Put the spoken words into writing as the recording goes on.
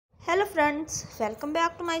Hello friends, welcome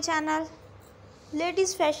back to my channel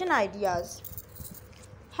Ladies Fashion Ideas.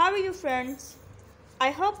 How are you friends?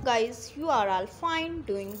 I hope guys you are all fine,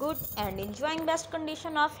 doing good and enjoying best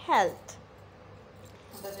condition of health.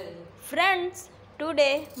 Friends,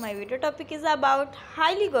 today my video topic is about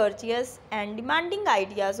highly gorgeous and demanding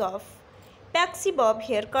ideas of pixie bob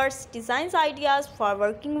haircuts, designs ideas for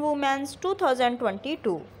working women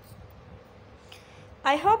 2022.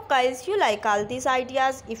 I hope guys you like all these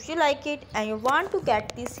ideas. If you like it and you want to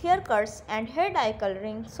get these haircuts and hair dye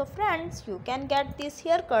coloring, so friends you can get these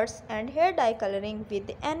haircuts and hair dye coloring with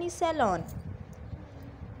any salon.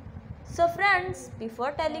 So friends,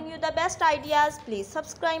 before telling you the best ideas, please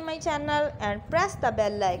subscribe my channel and press the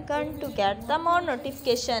bell icon to get the more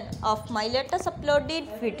notification of my latest uploaded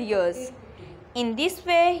videos. In this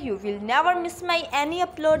way you will never miss my any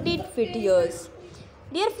uploaded videos.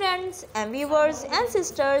 Dear friends and viewers and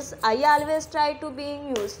sisters, I always try to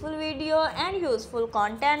bring useful video and useful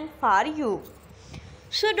content for you.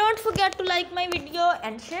 So don't forget to like my video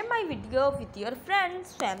and share my video with your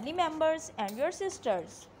friends, family members and your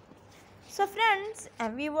sisters. So friends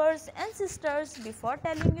and viewers and sisters, before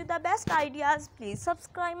telling you the best ideas, please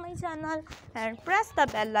subscribe my channel and press the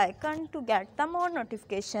bell icon to get the more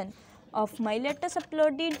notification of my latest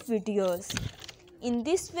uploaded videos. In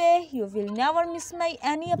this way, you will never miss my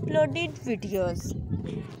any uploaded videos.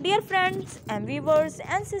 Dear friends and viewers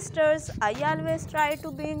and sisters, I always try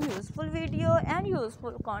to bring useful video and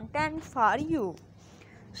useful content for you.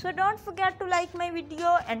 So don't forget to like my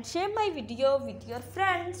video and share my video with your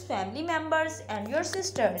friends, family members and your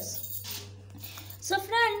sisters. So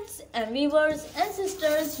friends and viewers and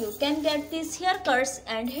sisters, you can get these haircuts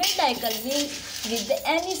and hair dye coloring with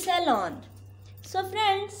any salon. So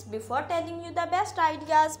friends, before telling you the best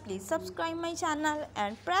ideas, please subscribe my channel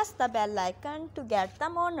and press the bell icon to get the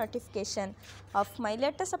more notification of my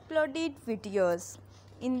latest uploaded videos.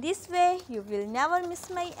 In this way, you will never miss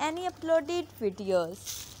my any uploaded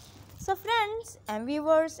videos. So friends and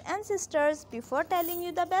viewers and sisters, before telling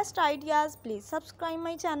you the best ideas, please subscribe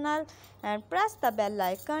my channel and press the bell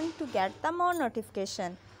icon to get the more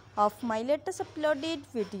notification of my latest uploaded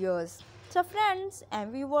videos. So friends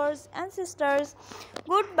and viewers and sisters,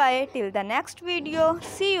 goodbye till the next video.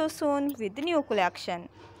 See you soon with the new collection.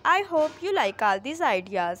 I hope you like all these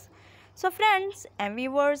ideas. So friends and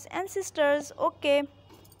viewers and sisters, okay.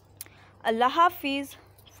 Allah Hafiz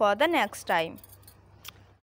for the next time.